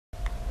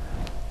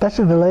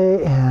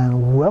Tashadale,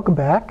 and welcome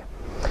back.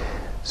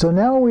 So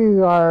now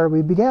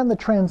we began the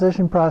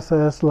transition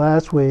process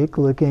last week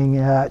looking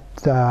at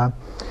the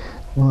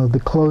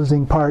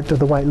closing part of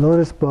the White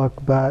Lotus book,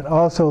 but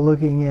also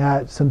looking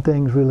at some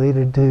things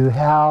related to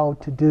how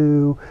to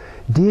do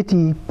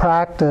deity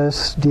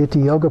practice, deity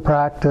yoga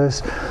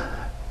practice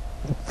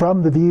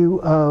from the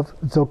view of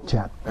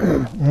Dzogchen.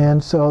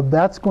 And so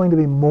that's going to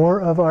be more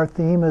of our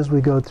theme as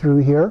we go through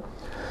here.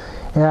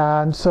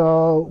 And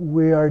so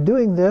we are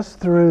doing this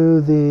through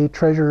the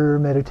Treasure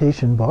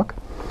Meditation book.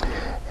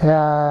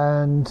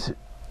 And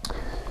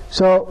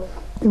so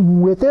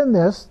within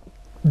this,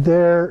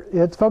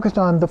 it's focused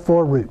on the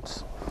four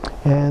roots.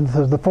 And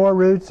so the four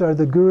roots are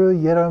the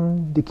Guru,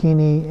 Yidam,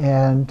 Dakini,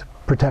 and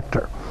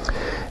Protector.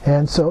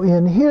 And so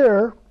in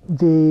here,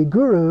 the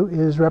Guru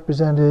is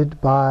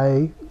represented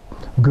by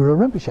Guru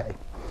Rinpoche.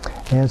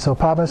 And so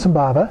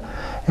Padmasambhava.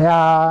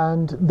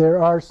 And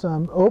there are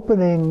some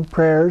opening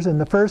prayers in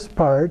the first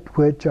part,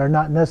 which are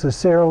not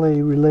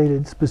necessarily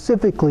related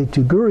specifically to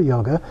Guru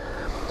Yoga,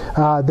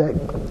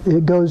 that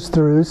it goes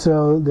through.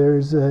 So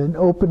there's an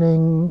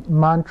opening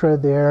mantra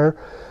there,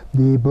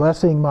 the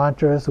blessing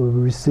mantra, so we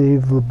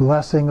receive the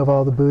blessing of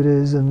all the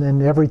Buddhas, and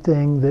then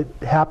everything that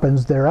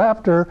happens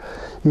thereafter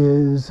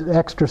is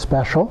extra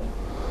special.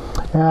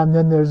 And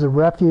then there's a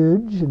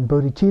refuge and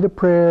bodhicitta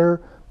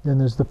prayer. Then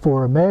there's the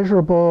four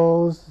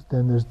immeasurables,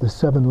 then there's the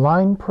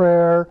 7-line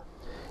prayer,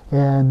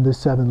 and the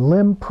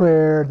 7-limb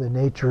prayer, the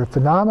nature of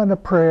phenomena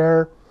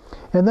prayer,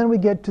 and then we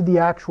get to the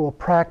actual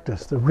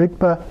practice, the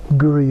Rigpa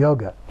Guru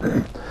Yoga.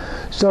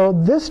 So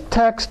this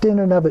text in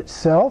and of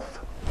itself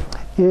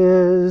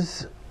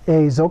is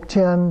a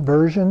Dzogchen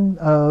version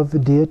of the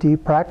deity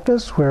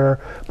practice, where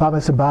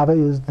Padmasambhava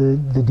is the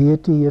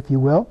deity, if you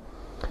will.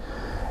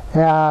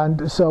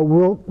 And so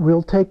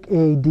we'll take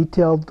a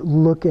detailed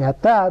look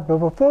at that. But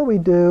before we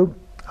do,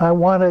 I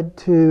wanted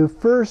to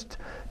first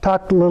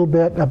talk a little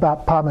bit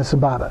about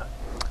Padmasambhava.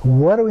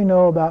 What do we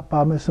know about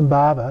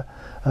Padmasambhava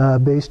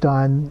based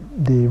on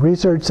the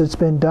research that's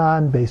been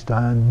done, based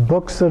on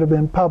books that have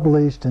been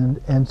published,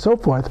 and so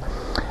forth,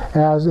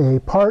 as a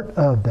part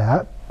of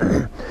that?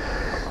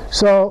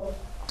 So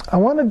I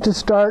wanted to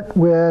start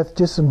with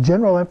just some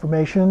general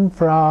information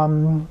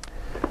from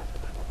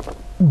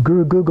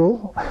Guru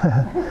Google,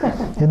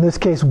 in this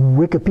case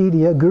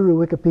Wikipedia,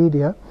 Guru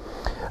Wikipedia,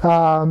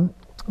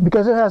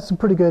 because it has some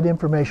pretty good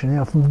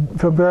information,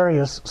 from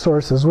various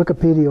sources.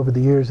 Wikipedia over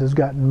the years has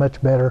gotten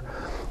much better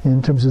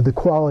in terms of the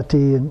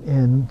quality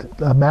and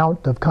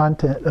amount of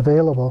content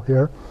available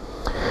here.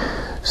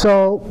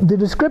 So the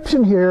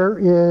description here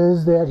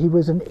is that he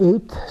was an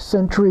 8th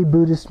century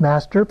Buddhist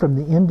master from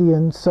the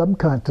Indian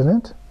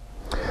subcontinent.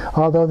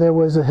 Although there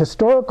was a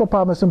historical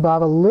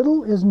Padmasambhava,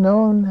 little is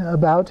known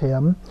about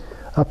him,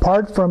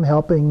 apart from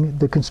helping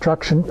the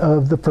construction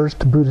of the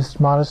first Buddhist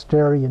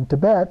monastery in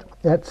Tibet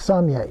at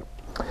Samye,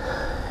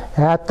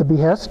 at the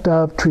behest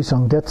of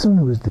Trisong Detsen,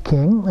 who was the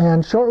king,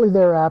 and shortly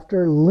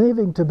thereafter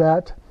leaving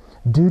Tibet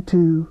due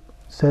to,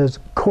 says,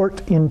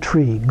 court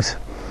intrigues.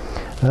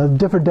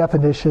 Different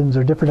definitions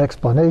or different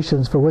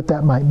explanations for what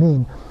that might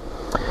mean.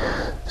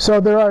 So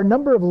there are a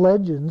number of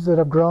legends that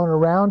have grown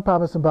around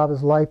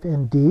Padmasambhava's life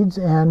and deeds,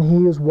 and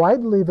he is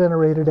widely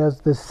venerated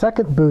as the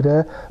second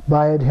Buddha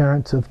by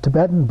adherents of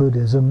Tibetan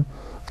Buddhism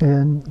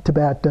in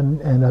Tibet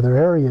and other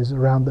areas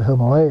around the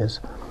Himalayas.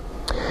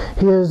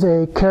 He is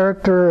a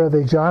character of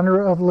a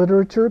genre of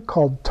literature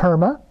called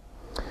terma.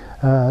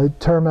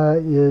 Terma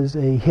is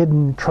a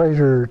hidden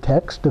treasure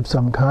text of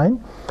some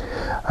kind.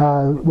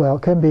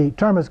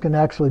 Termas can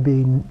actually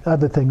be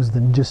other things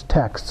than just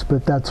texts,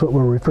 but that's what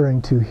we're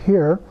referring to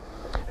here.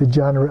 A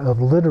genre of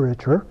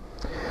literature,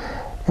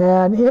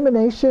 an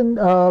emanation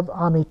of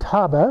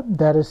Amitabha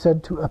that is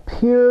said to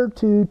appear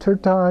to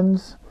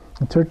Tirthans.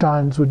 The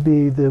Tirthans would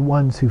be the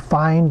ones who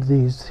find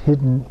these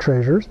hidden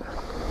treasures,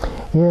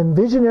 in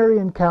visionary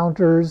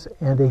encounters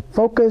and a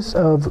focus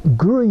of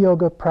Guru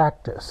Yoga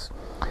practice.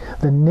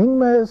 The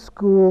Nyingma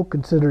school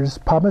considers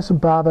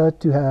Padmasambhava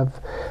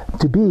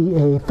to be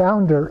a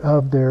founder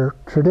of their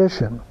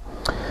tradition.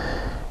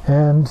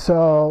 And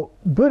so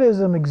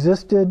Buddhism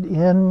existed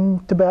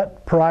in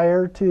Tibet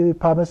prior to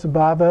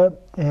Padmasambhava,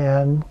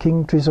 and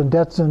King Trisong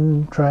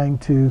Detsen trying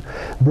to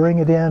bring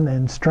it in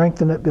and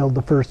strengthen it, build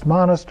the first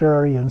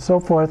monastery, and so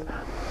forth.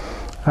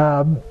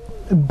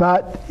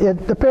 But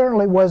it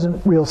apparently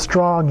wasn't real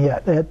strong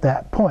yet at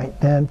that point.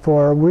 And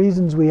for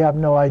reasons we have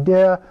no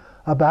idea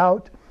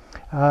about,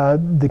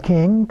 the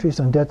king,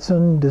 Trisong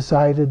Detsen,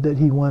 decided that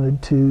he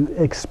wanted to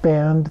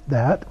expand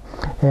that.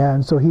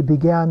 And so he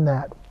began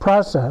that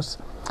process.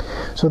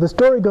 So the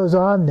story goes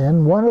on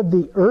then. One of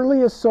the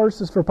earliest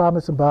sources for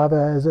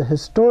Padmasambhava as a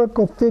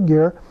historical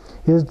figure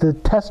is the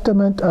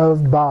Testament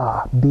of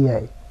Ba,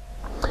 B.A.,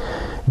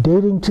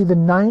 dating to the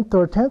 9th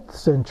or 10th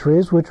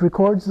centuries, which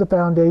records the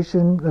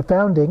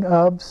founding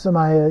of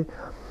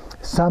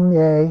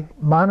Samye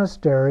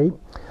Monastery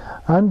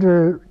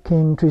under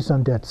King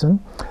Trisong Detsen.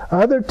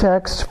 Other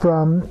texts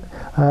from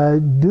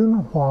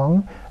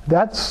Dunhuang,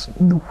 that's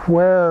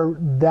where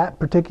that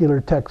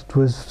particular text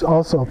was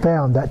also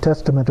found, that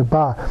Testament of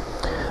Ba.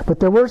 But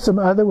there were some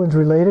other ones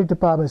related to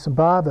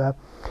Padmasambhava,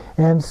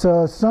 and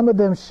so some of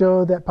them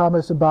show that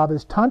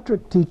Padmasambhava's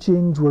tantric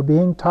teachings were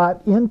being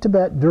taught in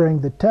Tibet during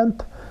the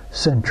 10th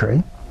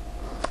century.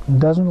 It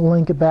doesn't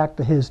link it back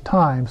to his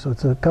time, so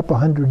it's a couple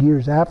hundred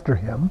years after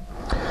him.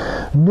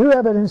 New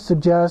evidence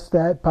suggests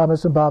that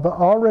Padmasambhava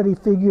already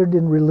figured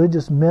in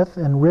religious myth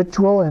and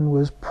ritual and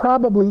was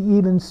probably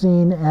even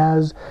seen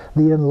as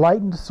the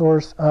enlightened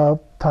source of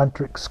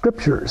tantric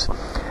scriptures.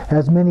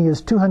 As many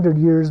as 200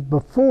 years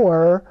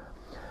before,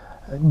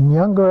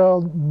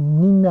 Nyangrel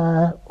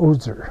Nima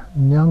Ozer,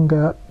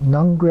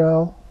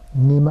 Nyangrel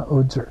Nima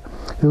Ozer,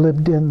 who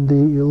lived in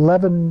the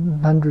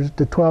 1100s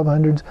to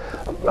 1200s,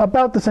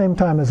 about the same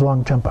time as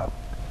Longchenpa.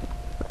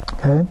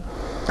 Okay,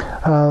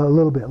 a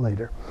little bit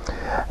later.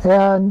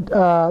 And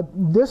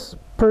this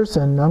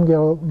person,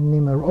 Nyangrel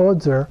Nima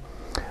Ozer,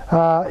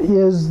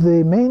 is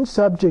the main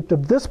subject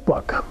of this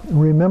book,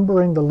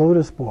 Remembering the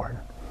Lotus Born.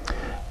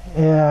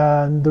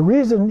 And the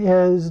reason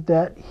is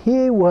that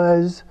he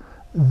was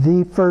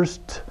the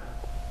first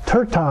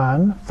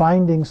Turtan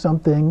finding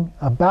something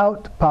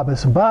about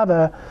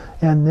Padmasambhava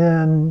and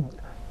then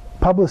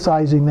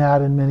publicizing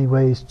that in many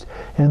ways,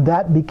 and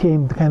that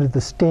became kind of the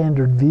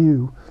standard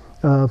view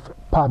of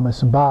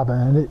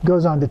Padmasambhava, and it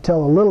goes on to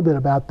tell a little bit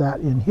about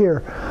that in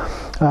here.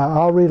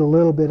 I'll read a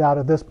little bit out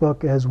of this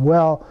book as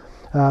well,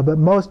 but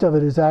most of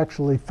it is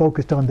actually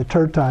focused on the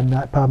Turtan,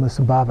 not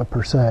Padmasambhava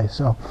per se.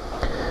 So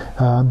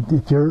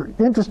if you're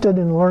interested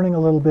in learning a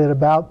little bit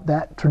about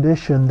that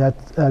tradition,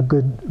 that's a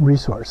good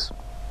resource.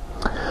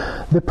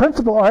 The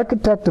principal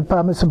architect of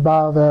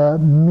Padmasambhava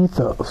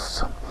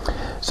mythos.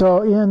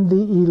 So in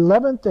the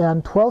 11th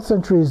and 12th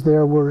centuries,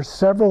 there were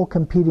several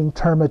competing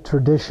Terma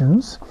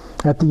traditions.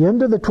 At the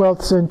end of the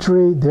 12th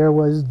century, there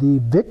was the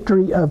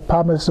victory of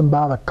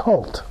Padmasambhava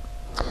cult,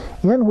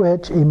 in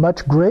which a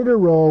much greater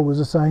role was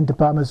assigned to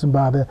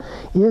Padmasambhava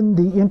in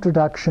the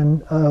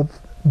introduction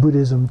of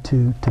Buddhism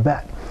to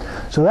Tibet.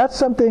 So that's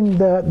something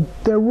that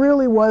there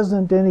really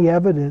wasn't any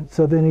evidence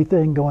of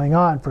anything going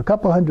on for a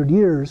couple hundred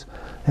years,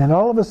 and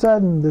all of a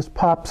sudden this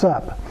pops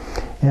up.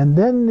 And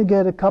then you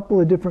get a couple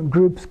of different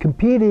groups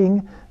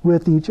competing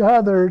with each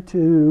other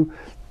to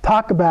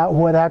talk about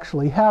what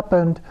actually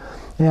happened,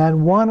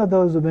 and one of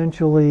those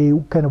eventually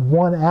kind of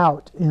won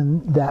out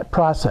in that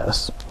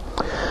process.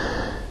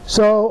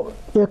 So,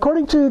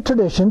 according to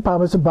tradition,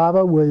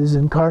 Padmasambhava was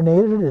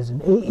incarnated as an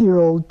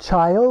 8-year-old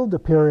child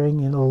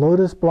appearing in a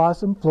lotus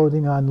blossom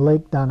floating on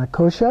Lake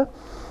Dhanakosha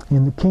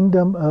in the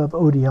kingdom of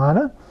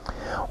Odiyana,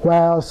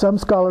 while some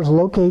scholars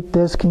locate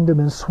this kingdom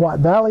in Swat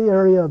Valley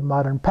area of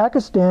modern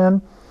Pakistan.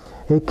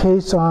 A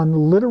case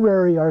on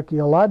literary,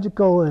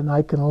 archaeological, and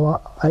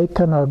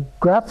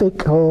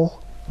iconographical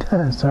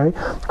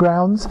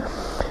grounds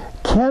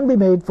can be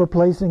made for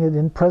placing it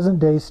in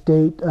present-day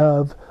state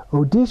of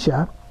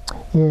Odisha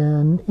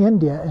in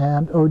India.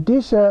 And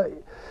Odisha,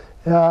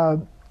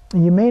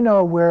 you may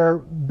know where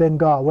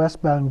Bengal,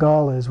 West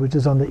Bengal is, which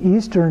is on the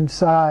eastern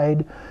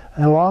side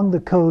along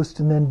the coast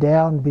and then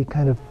down be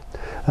kind of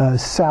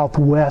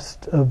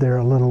southwest of there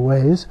a little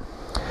ways.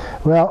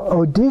 Well,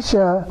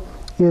 Odisha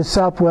is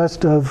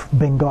southwest of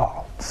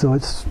Bengal, so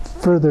it's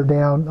further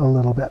down a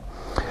little bit.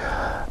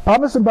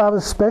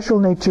 Padmasambhava's special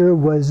nature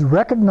was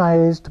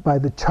recognized by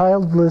the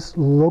childless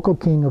local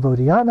king of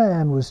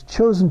Odiyana and was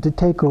chosen to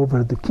take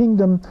over the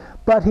kingdom,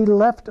 but he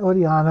left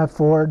Odiyana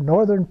for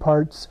northern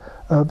parts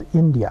of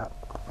India.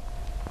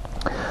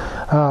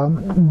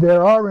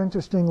 There are,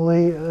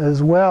 interestingly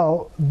as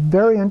well,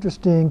 very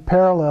interesting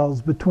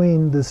parallels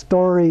between the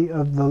story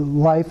of the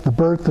life, the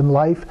birth and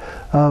life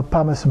of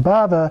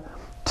Padmasambhava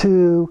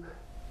to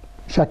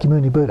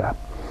Shakyamuni Buddha.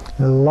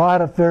 A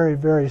lot of very,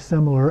 very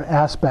similar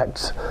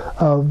aspects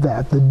of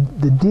that.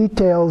 The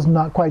details,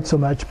 not quite so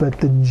much, but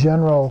the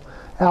general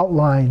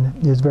outline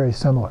is very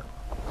similar.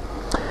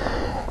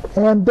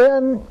 And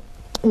then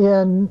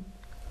in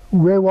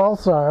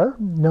Rewalsar,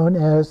 known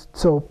as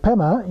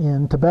Tsopema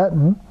in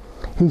Tibetan,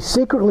 he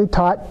secretly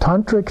taught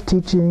tantric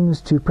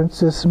teachings to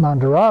Princess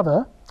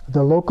Mandarava,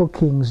 the local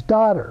king's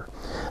daughter.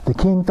 The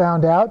king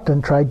found out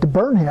and tried to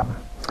burn him,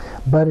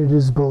 but it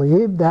is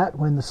believed that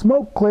when the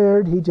smoke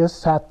cleared, he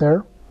just sat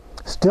there,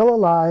 still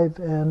alive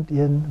and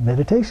in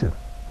meditation.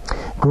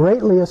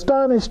 Greatly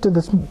astonished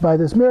by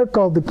this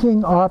miracle, the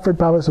king offered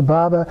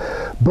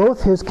Padmasambhava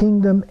both his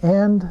kingdom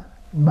and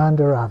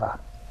Mandarava.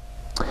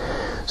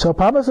 So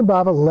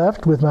Padmasambhava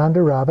left with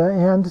Mandarava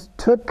and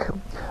took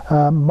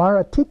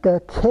Maratika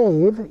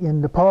cave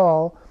in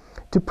Nepal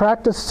to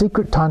practice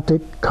secret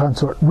tantric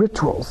consort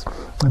rituals.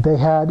 They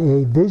had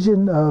a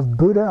vision of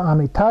Buddha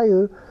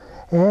Amitayu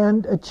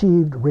and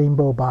achieved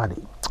rainbow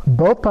body.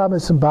 Both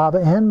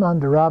Padmasambhava and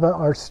Mandarava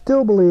are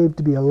still believed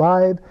to be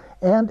alive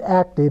and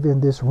active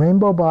in this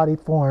rainbow body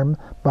form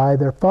by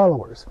their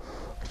followers.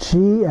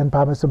 She and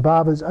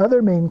Padmasambhava's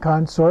other main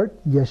consort,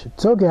 Yeshe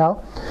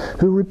Tsogyal,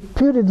 who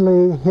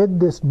reputedly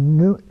hid his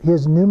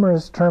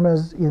numerous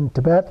termas in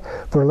Tibet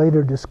for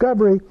later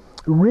discovery,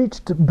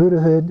 reached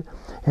Buddhahood,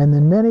 and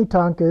the many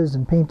tankas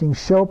and paintings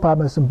show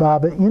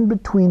Padmasambhava in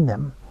between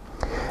them,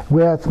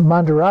 with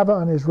Mandarava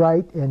on his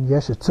right and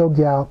Yeshe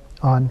Tsogyal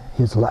on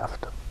his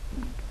left.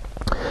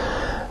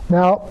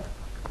 Now,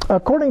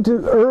 according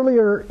to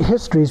earlier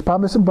histories,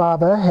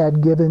 Padmasambhava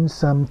had given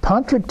some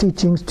tantric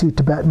teachings to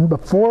Tibetan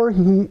before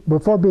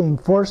being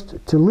forced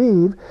to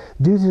leave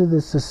due to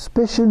the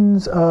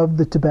suspicions of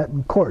the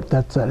Tibetan court.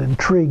 That's that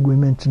intrigue we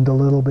mentioned a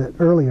little bit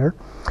earlier.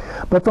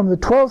 But from the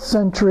 12th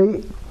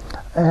century,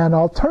 an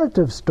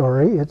alternative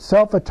story,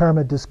 itself a term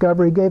of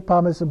discovery, gave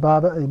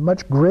Padmasambhava a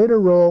much greater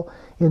role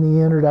in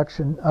the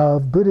introduction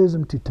of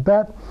Buddhism to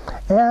Tibet,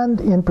 and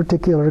in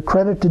particular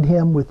credited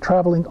him with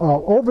traveling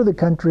all over the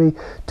country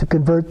to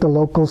convert the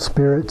local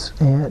spirits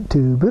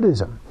to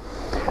Buddhism.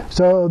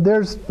 So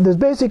there's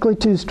basically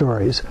two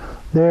stories.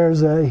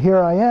 There's a here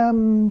I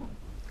am,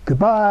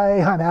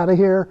 goodbye, I'm out of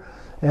here.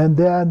 And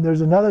then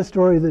there's another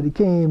story that he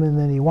came and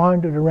then he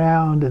wandered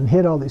around and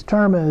hit all these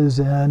termas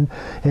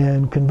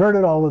and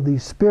converted all of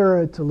these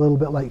spirits, a little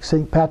bit like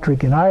St.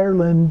 Patrick in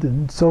Ireland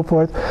and so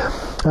forth,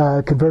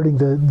 converting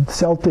the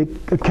Celtic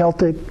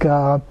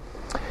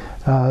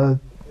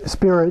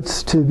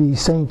spirits to be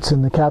saints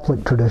in the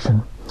Catholic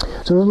tradition. So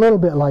it's a little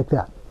bit like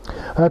that.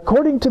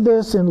 According to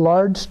this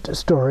enlarged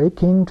story,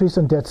 King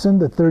Trisandetsen,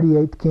 the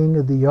 38th king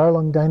of the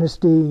Yarlung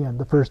dynasty and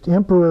the first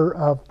emperor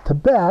of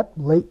Tibet,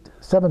 late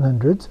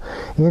 700s,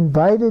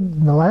 invited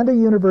Nalanda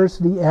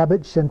University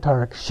abbot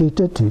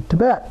Shantarakshita to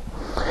Tibet.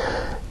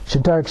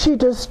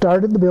 Shantarakshita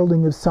started the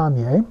building of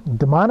Samye.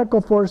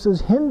 Demonical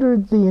forces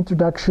hindered the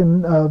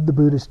introduction of the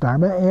Buddhist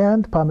Dharma,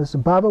 and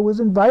Padmasambhava was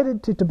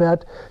invited to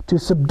Tibet to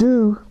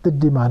subdue the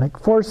demonic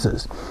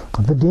forces.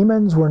 The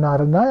demons were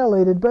not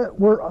annihilated, but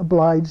were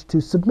obliged to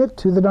submit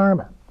to the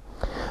Dharma.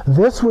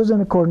 This was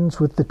in accordance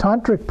with the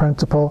tantric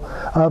principle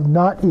of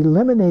not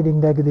eliminating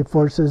negative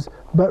forces,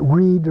 but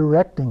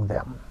redirecting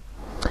them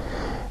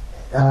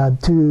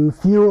to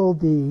fuel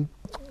the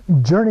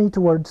journey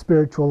toward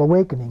spiritual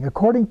awakening.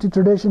 According to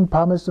tradition,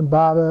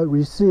 Padmasambhava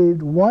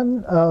received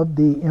one of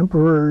the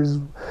emperor's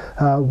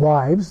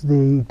wives,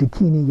 the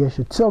Dakini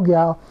Yeshe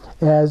Tsogyal,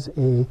 as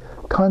a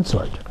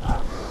consort.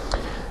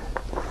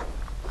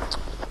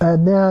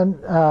 And then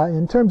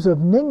in terms of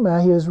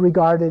Nyingma, he is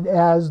regarded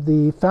as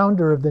the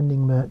founder of the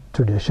Nyingma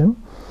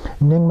tradition.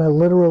 Nyingma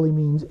literally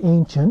means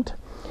ancient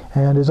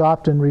and is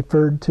often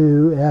referred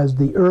to as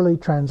the early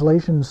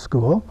translation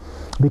school,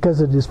 because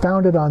it is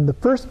founded on the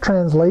first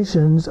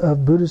translations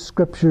of Buddhist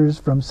scriptures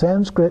from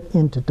Sanskrit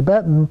into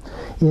Tibetan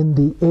in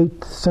the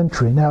 8th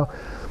century. Now,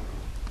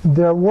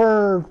 there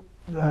were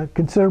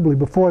considerably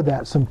before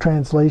that some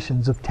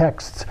translations of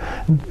texts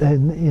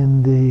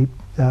in the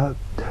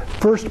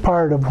first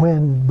part of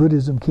when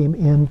Buddhism came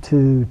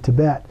into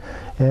Tibet.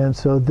 And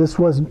so this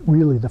wasn't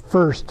really the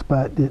first,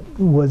 but it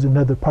was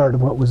another part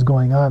of what was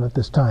going on at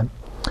this time.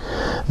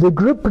 The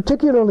group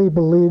particularly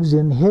believes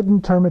in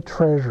hidden terma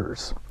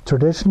treasures.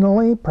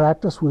 Traditionally,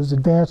 practice was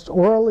advanced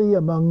orally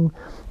among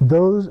a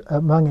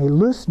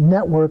loose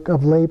network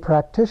of lay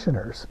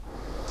practitioners.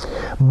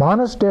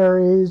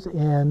 Monasteries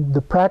and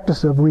the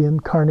practice of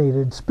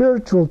reincarnated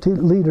spiritual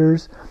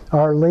leaders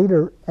are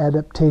later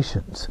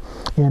adaptations.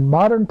 In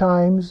modern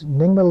times,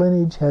 Nyingma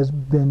lineage has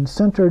been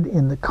centered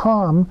in the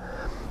Kham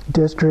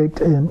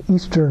district in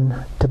eastern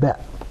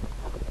Tibet.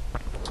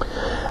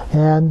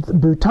 And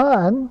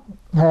Bhutan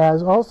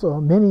has also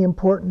many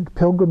important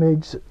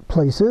pilgrimage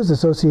places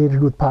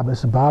associated with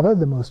Padmasambhava,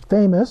 the most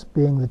famous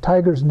being the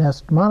Tiger's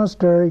Nest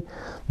Monastery,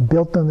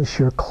 built on the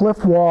sheer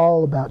cliff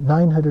wall about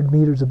 900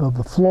 meters above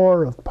the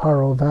floor of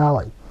Paro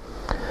Valley.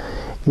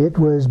 It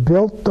was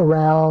built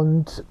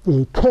around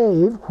a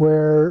cave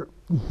where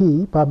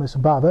he,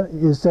 Padmasambhava,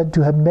 is said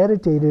to have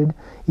meditated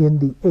in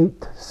the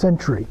 8th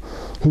century.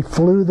 He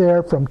flew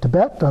there from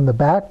Tibet on the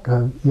back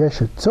of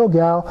Yeshe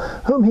Tsogyal,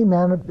 whom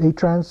he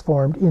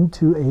transformed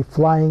into a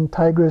flying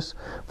tigress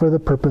for the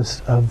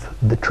purpose of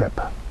the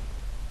trip.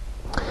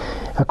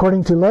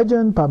 According to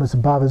legend,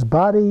 Padmasambhava's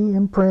body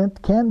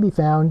imprint can be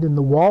found in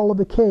the wall of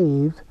a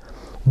cave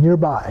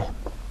nearby.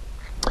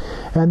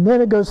 And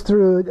then it goes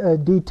through a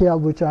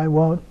detailed, which I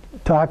won't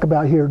talk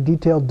about here,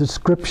 detailed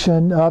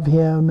description of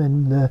him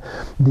and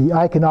the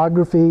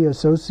iconography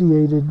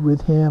associated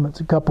with him. It's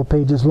a couple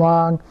pages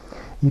long.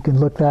 You can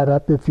look that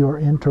up if you're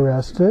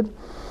interested.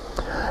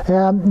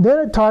 And then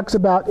it talks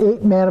about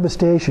 8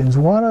 manifestations.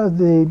 One of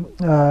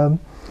the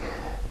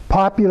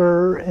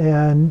popular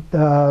and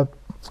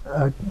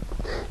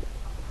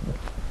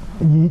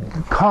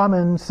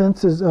common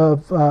senses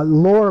of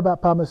lore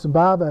about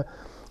Padmasambhava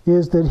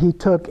is that he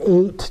took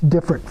 8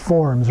 different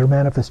forms or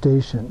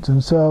manifestations.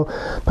 And so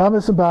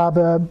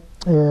Padmasambhava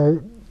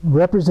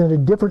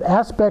represented different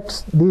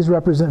aspects. These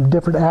represent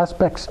different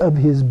aspects of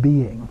his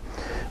being.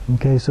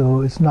 Okay,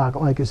 so it's not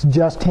like it's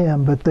just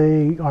him, but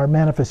they are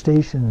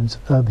manifestations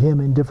of him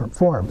in different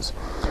forms.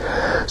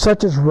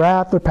 Such as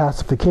wrath or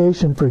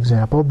pacification, for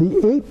example. The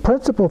 8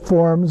 principal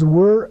forms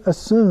were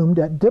assumed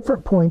at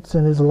different points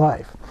in his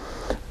life.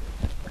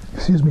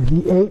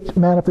 The 8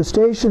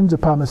 manifestations of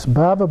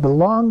Padmasambhava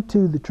belong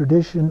to the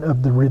tradition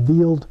of the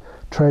revealed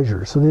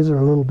treasure. So these are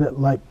a little bit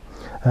like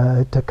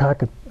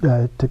Jakata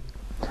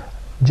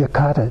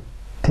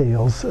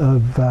tales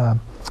of the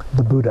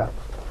Buddha.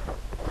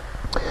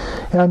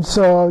 And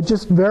so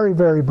just very,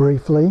 very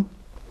briefly,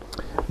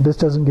 this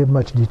doesn't give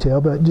much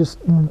detail, but just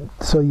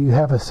so you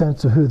have a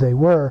sense of who they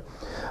were.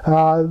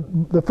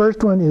 The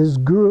first one is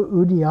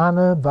Guru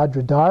Udayana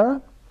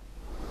Vajradhara.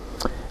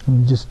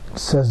 He just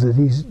says that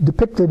he's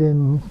depicted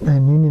in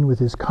union with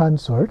his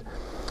consort.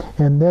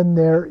 And then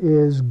there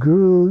is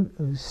Guru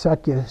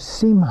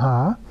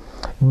Satyasimha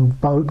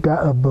of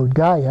Bodh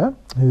Gaya,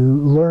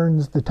 who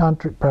learns the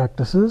tantric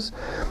practices.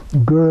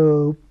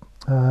 Guru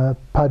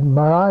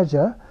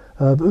Padmaraja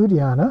of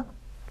Udayana,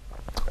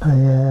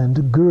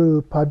 and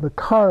Guru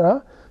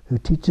Padmakara, who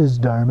teaches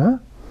Dharma.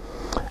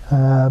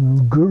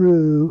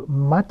 Guru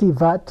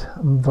Mativat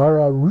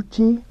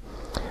Vararuchi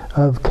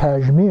of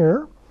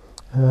Kashmir,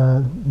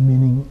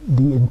 meaning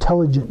the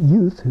intelligent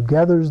youth who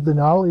gathers the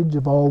knowledge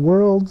of all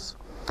worlds.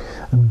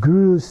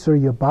 Guru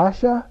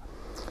Suryabhasha,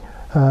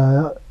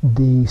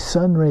 the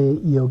sun ray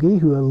yogi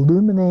who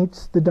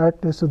illuminates the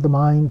darkness of the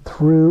mind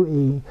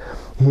through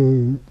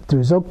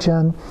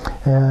Dzogchen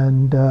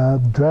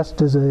and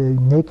dressed as a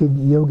naked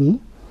yogi.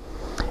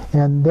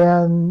 And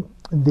then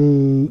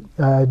the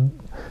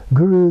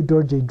Guru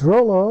Dorje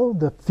Drolo,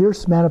 the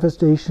fierce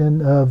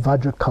manifestation of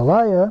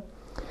Vajrakalaya,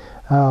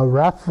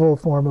 wrathful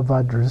form of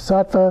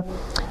Vajrasattva,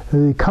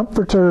 the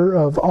comforter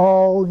of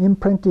all,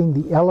 imprinting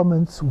the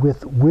elements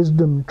with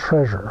wisdom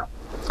treasure.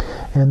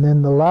 And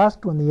then the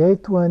last one, the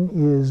eighth one,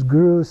 is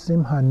Guru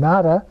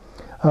Simhanada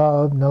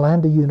of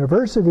Nalanda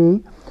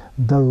University,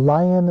 the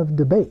lion of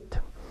debate,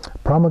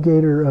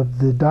 promulgator of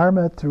the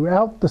Dharma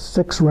throughout the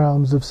 6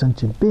 realms of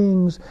sentient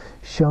beings,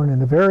 shown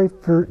in a very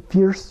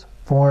fierce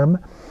form,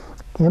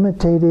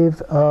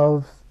 imitative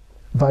of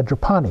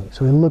Vajrapani.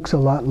 So he looks a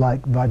lot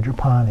like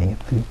Vajrapani,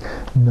 if you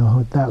know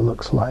what that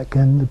looks like.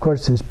 And of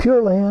course his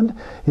Pure Land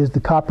is the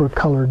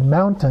copper-colored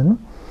mountain.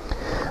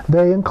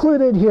 They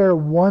included here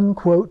one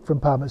quote from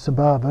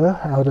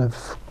Padmasambhava out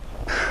of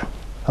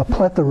a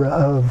plethora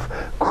of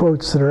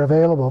quotes that are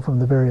available from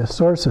the various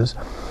sources.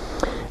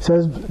 It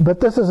says, but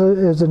this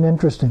is an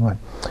interesting one.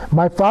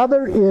 My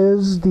father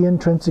is the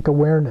intrinsic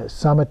awareness,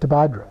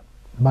 Samattabhadra.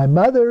 My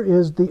mother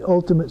is the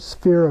ultimate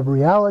sphere of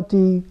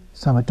reality,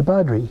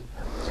 Samattabhadri.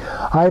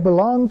 I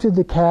belong to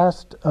the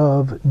caste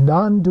of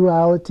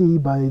non-duality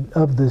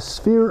of the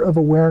sphere of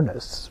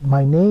awareness.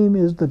 My name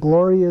is the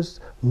glorious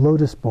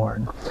Lotus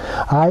born.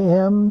 I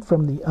am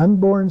from the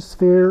unborn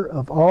sphere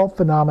of all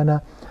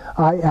phenomena.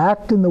 I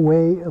act in the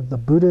way of the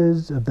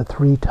Buddhas of the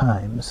 3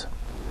 times.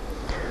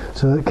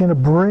 So it kind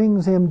of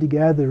brings him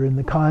together in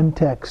the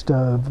context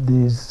of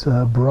these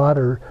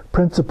broader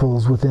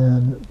principles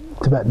within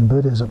Tibetan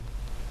Buddhism.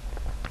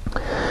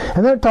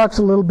 And then it talks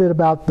a little bit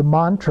about the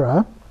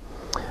mantra.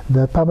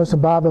 The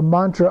Padmasambhava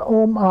mantra,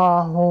 Om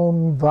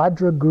Ahong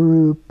Vajra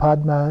Guru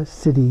Padma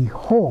Siddhi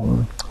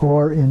Hong.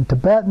 Or in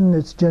Tibetan,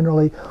 it's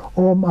generally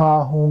Om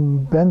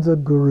Ahong Benza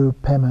Guru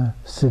Pema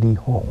Siddhi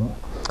Hong.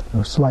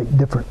 A slight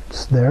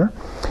difference there.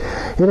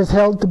 It is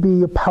held to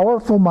be a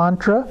powerful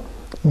mantra,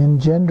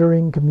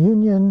 engendering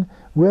communion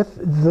with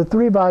the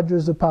 3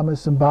 Vajras of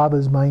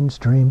Padmasambhava's mind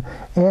stream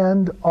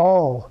and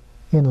all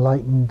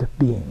enlightened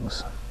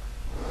beings.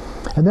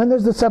 And then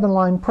there's the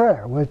 7-line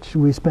prayer, which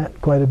we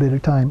spent quite a bit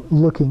of time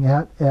looking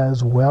at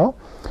as well.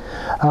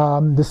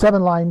 The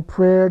 7-line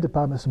prayer to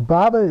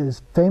Padmasambhava is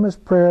a famous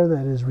prayer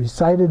that is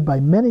recited by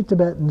many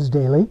Tibetans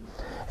daily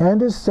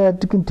and is said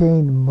to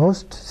contain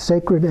most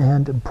sacred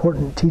and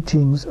important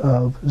teachings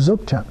of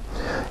Dzogchen.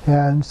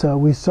 And so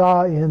we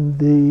saw in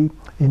the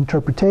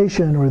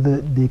interpretation or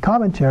the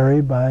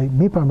commentary by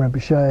Mipam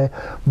Rinpoche,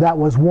 that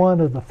was one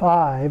of the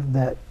 5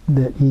 that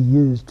he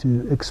used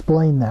to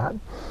explain that,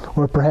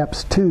 or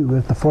perhaps 2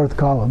 if the 4th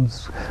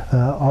column's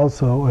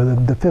also, or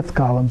the 5th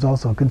column's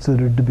also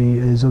considered to be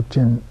a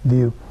Dzogchen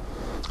view,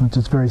 which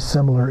is very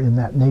similar in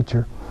that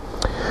nature.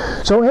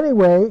 So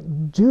anyway,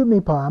 Ju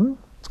Mipam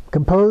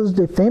composed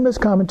a famous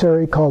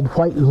commentary called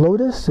White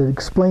Lotus. It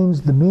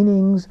explains the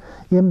meanings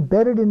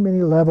embedded in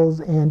many levels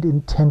and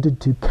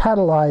intended to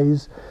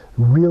catalyze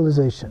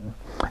realization.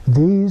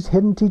 These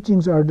hidden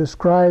teachings are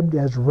described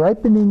as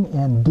ripening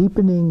and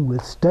deepening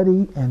with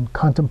study and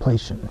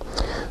contemplation.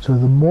 So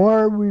the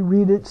more we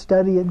read it,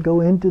 study it,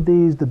 go into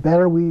these, the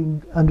better we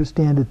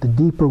understand it, the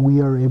deeper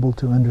we are able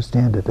to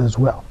understand it as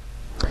well.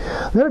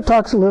 Then it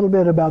talks a little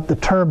bit about the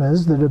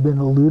termas that have been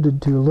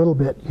alluded to a little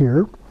bit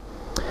here.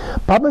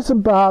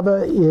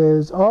 Padmasambhava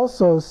is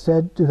also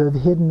said to have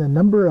hidden a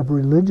number of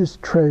religious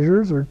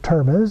treasures or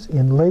termas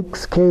in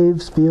lakes,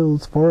 caves,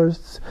 fields,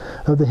 forests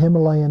of the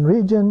Himalayan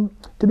region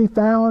to be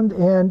found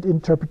and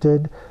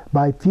interpreted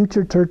by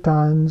future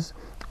Tirthans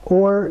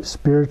or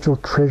spiritual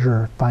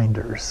treasure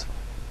finders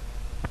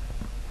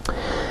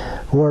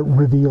or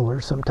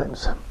revealers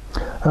sometimes.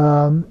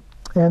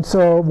 And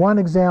so one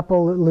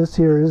example it lists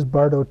here is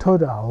Bardo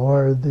Todal,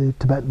 or the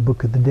Tibetan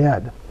Book of the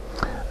Dead.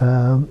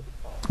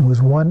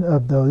 Was one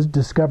of those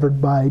discovered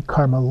by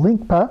Karma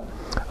Lingpa,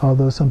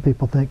 although some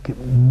people think it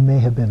may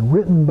have been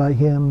written by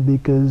him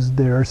because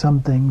there are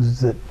some things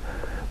that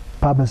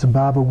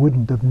Padmasambhava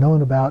wouldn't have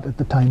known about at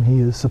the time he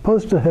is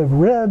supposed to have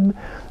read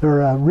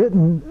or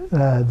written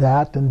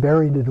that and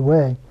buried it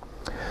away.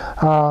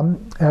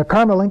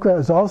 Karma Lingua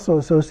is also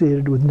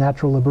associated with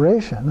natural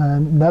liberation.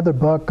 Another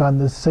book on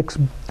the 6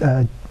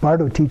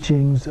 Bardo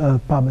teachings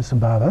of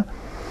Padmasambhava,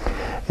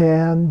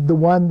 and the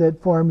one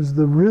that forms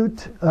the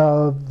root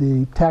of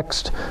the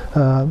text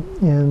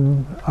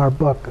in our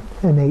book,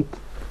 Innate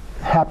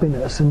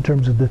Happiness, in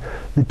terms of the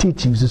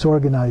teachings. It's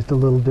organized a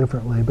little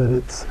differently, but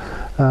it's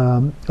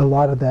a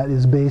lot of that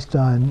is based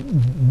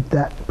on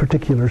that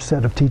particular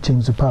set of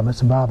teachings of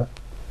Padmasambhava.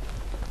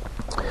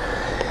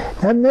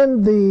 And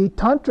then the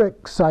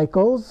tantric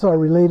cycles are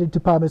related to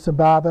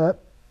Padmasambhava,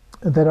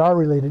 that are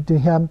related to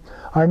him,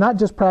 are not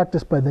just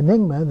practiced by the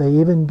Nyingma. They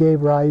even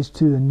gave rise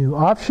to a new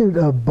offshoot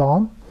of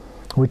Bon,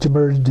 which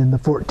emerged in the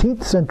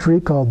 14th century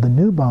called the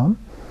New Bon.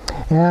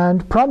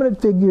 And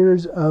prominent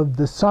figures of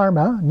the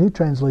Sarma, New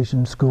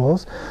Translation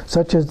schools,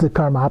 such as the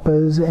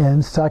Karmapas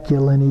and Sakya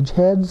lineage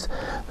heads,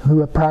 who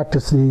have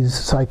practiced these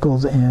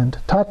cycles and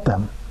taught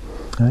them.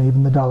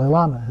 Even the Dalai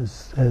Lama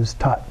has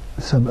taught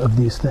some of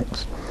these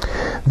things.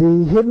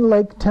 The Hidden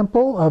Lake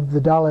Temple of the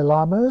Dalai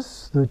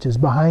Lamas, which is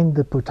behind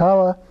the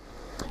Potala,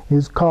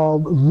 is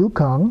called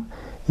Lukang,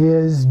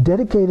 is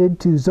dedicated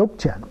to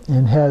Dzogchen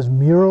and has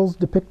murals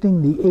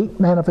depicting the 8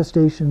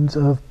 manifestations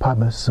of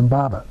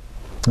Padmasambhava.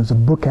 There's a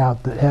book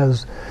out that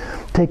has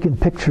taken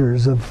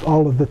pictures of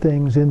all of the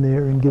things in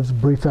there and gives a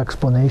brief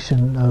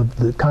explanation of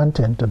the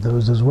content of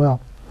those as well.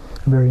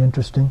 Very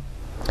interesting.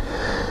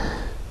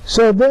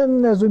 So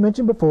then, as we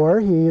mentioned before,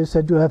 he is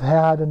said to have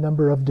had a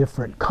number of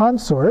different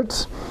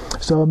consorts.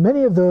 So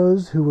many of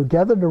those who were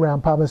gathered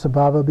around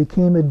Padmasambhava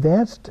became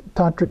advanced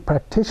tantric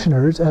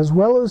practitioners, as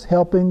well as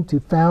helping to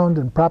found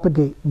and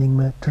propagate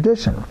Nyingma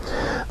tradition.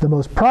 The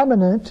most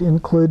prominent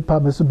include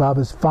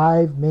Padmasambhava's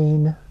 5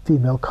 main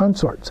female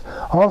consorts,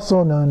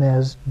 also known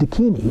as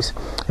dakinis,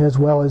 as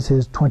well as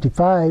his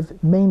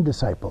 25 main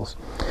disciples.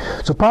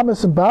 So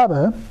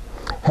Padmasambhava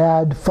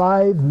had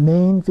 5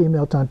 main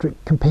female tantric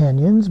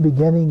companions,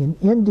 beginning in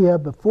India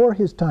before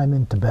his time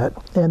in Tibet,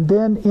 and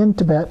then in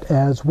Tibet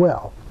as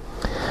well.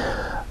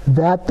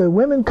 That the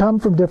women come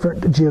from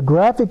different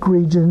geographic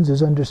regions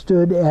is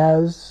understood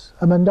as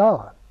a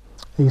mandala,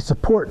 a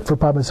support for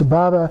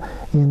Padmasambhava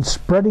in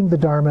spreading the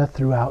Dharma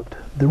throughout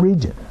the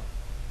region.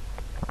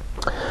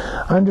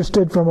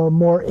 Understood from a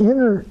more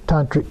inner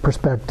tantric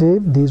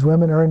perspective, these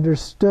women are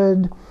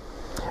understood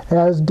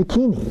as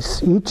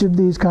dakinis. Each of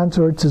these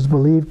consorts is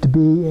believed to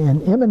be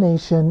an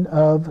emanation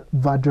of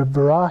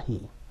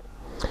Vajravarahi.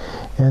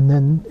 And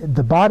then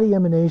the body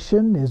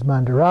emanation is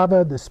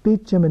Mandarava, the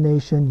speech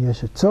emanation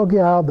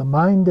Yeshitsogya, the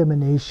mind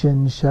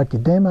emanation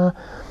Shakyadema,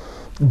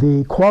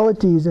 the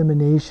qualities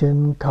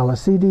emanation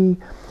Kalasiddhi,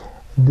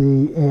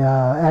 the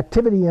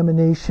activity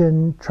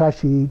emanation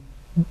Trashi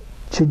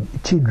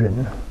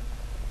Chidrin.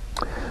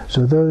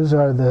 So those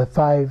are the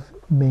 5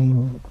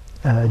 main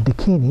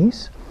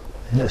dakinis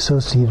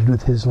associated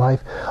with his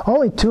life.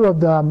 Only 2 of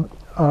them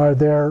are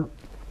there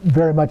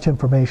very much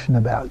information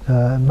about.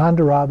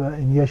 Mandarava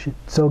and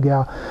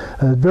Yeshitsogya,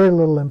 very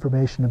little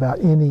information about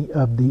any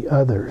of the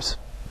others.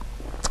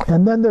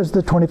 And then there's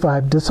the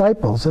 25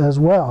 disciples as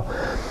well,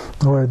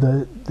 or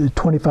the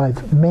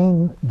 25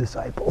 main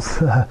disciples.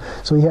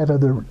 So he had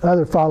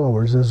other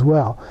followers as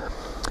well.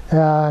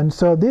 And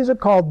so these are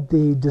called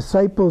the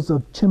disciples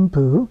of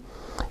Chimpu.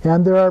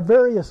 And there are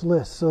various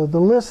lists, so the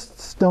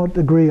lists don't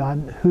agree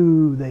on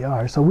who they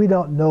are. So we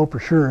don't know for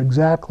sure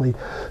exactly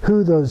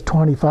who those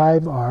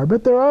 25 are,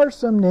 but there are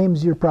some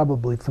names you're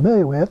probably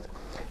familiar with.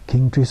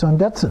 King Trisong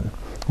Detsen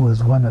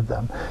was one of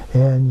them,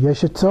 and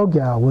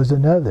Yeshitsogya was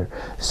another.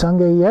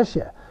 Sangye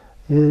Yeshe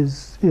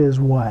is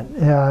one,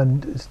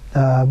 and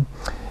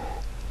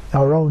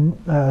our own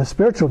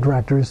spiritual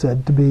director is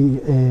said to be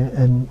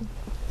an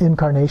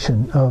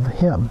incarnation of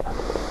him.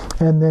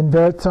 And then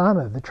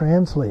Veratsana, the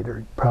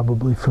translator,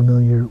 probably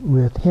familiar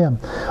with him.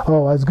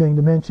 Oh, I was going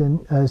to mention,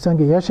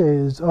 Sangye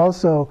Yeshe is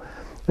also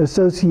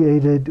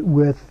associated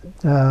with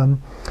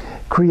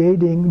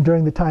creating,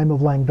 during the time of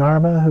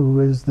Langdharma, who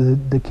was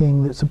the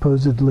king that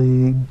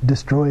supposedly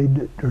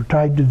destroyed, or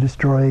tried to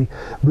destroy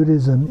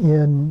Buddhism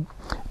in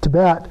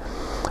Tibet.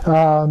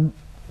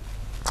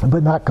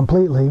 But not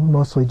completely,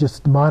 mostly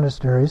just the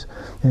monasteries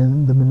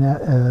and the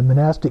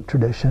monastic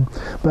tradition.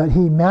 But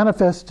he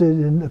manifested,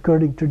 in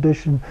according to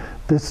tradition,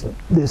 this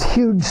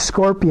huge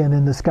scorpion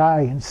in the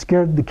sky and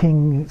scared the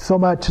king so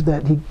much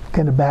that he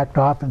kind of backed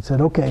off and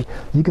said, okay,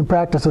 you can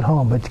practice at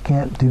home, but you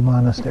can't do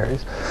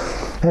monasteries.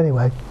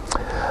 Anyway,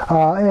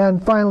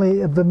 and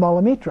finally,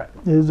 Vimalamitra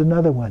is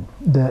another one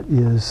that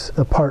is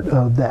a part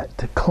of that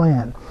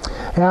clan.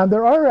 And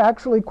there are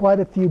actually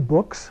quite a few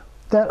books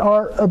that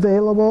are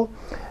available.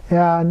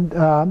 And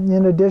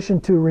in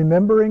addition to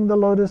Remembering the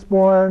Lotus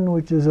Born,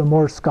 which is a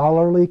more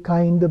scholarly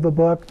kind of a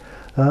book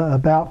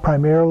about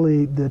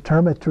primarily the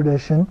Terma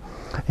tradition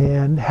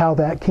and how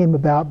that came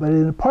about, but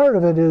a part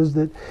of it is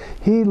that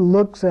he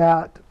looks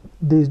at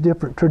these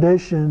different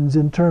traditions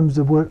in terms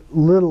of what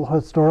little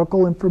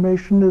historical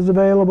information is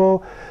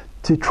available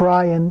to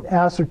try and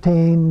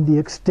ascertain the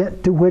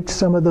extent to which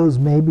some of those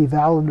may be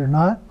valid or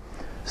not.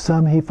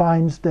 Some he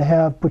finds to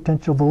have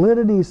potential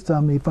validity,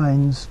 some he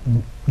finds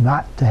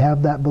not to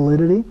have that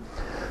validity.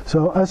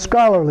 So a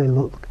scholarly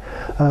look.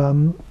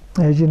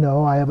 As you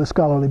know, I have a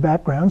scholarly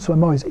background, so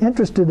I'm always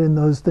interested in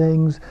those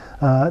things,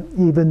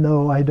 even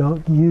though I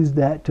don't use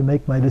that to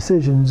make my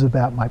decisions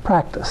about my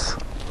practice.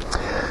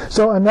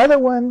 So another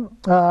one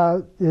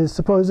is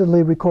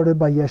supposedly recorded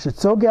by Yeshe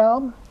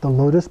Tsogyal, the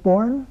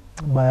Lotus-born,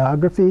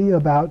 biography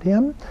about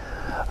him.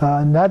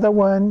 Another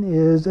one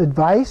is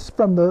Advice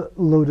from the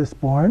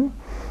Lotus-born,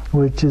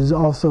 which is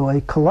also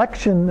a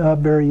collection of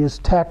various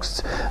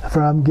texts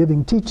from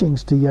giving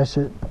teachings to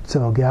Yeshe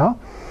Tsogyal.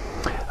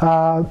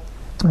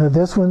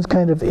 This one's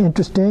kind of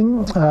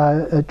interesting,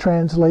 a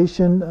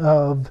translation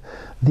of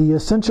The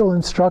Essential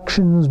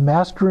Instructions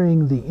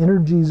Mastering the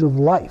Energies of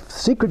Life,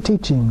 Secret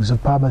Teachings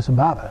of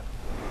Padmasambhava.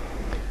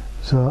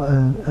 So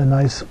a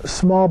nice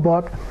small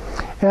book,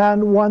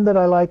 and one that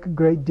I like a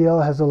great deal,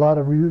 has a lot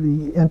of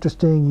really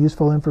interesting,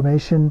 useful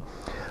information,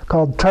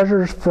 called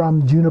Treasures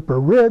from Juniper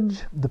Ridge,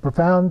 The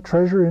Profound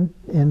Treasure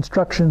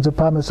Instructions of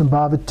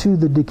Padmasambhava to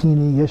the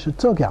Dakini Yeshe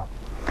Tsogyal.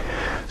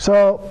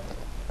 So,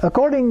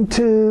 according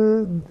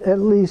to at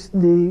least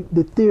the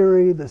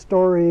theory, the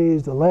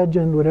stories, the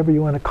legend, whatever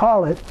you want to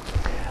call it,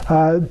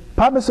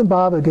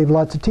 Padmasambhava gave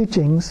lots of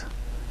teachings,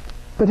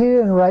 but he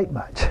didn't write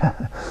much.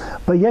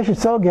 But Yeshe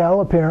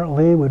Tsogyal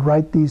apparently would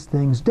write these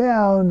things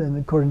down, and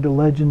according to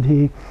legend,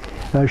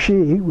 she,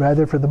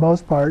 rather for the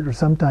most part, or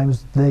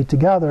sometimes they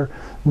together,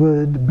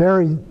 would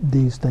bury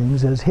these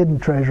things as hidden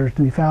treasures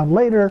to be found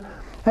later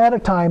at a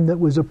time that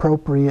was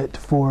appropriate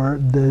for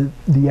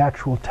the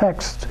actual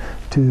text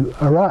to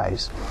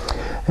arise.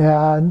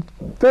 And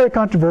very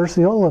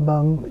controversial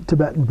among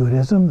Tibetan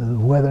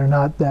Buddhism, whether or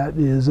not that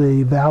is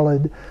a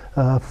valid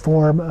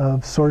form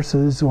of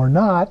sources or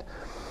not.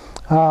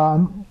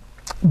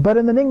 But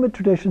in the Nyingma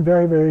tradition,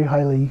 very, very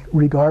highly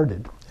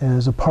regarded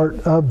as a part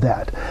of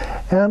that.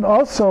 And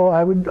also,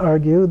 I would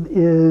argue,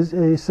 is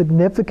a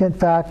significant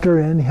factor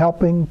in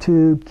helping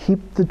to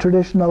keep the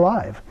tradition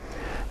alive.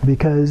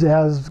 Because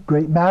as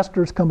great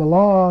masters come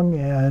along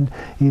and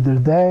either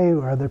they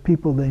or other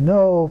people they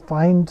know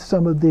find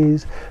some of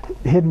these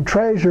hidden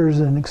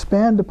treasures and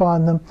expand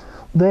upon them,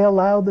 they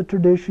allow the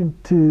tradition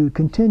to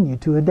continue,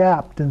 to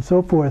adapt and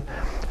so forth,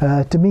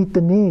 to meet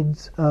the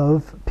needs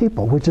of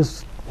people, which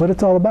is what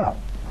it's all about.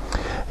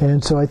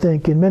 And so I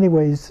think in many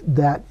ways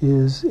that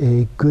is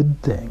a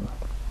good thing.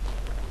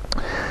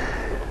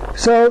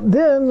 So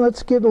then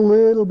let's get a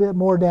little bit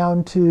more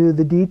down to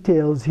the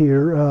details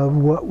here of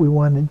what we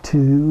wanted to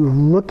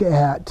look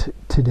at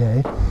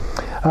today.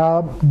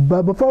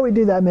 But before we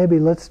do that, maybe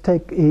let's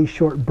take a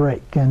short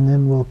break, and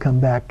then we'll come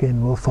back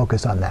and we'll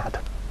focus on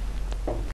that.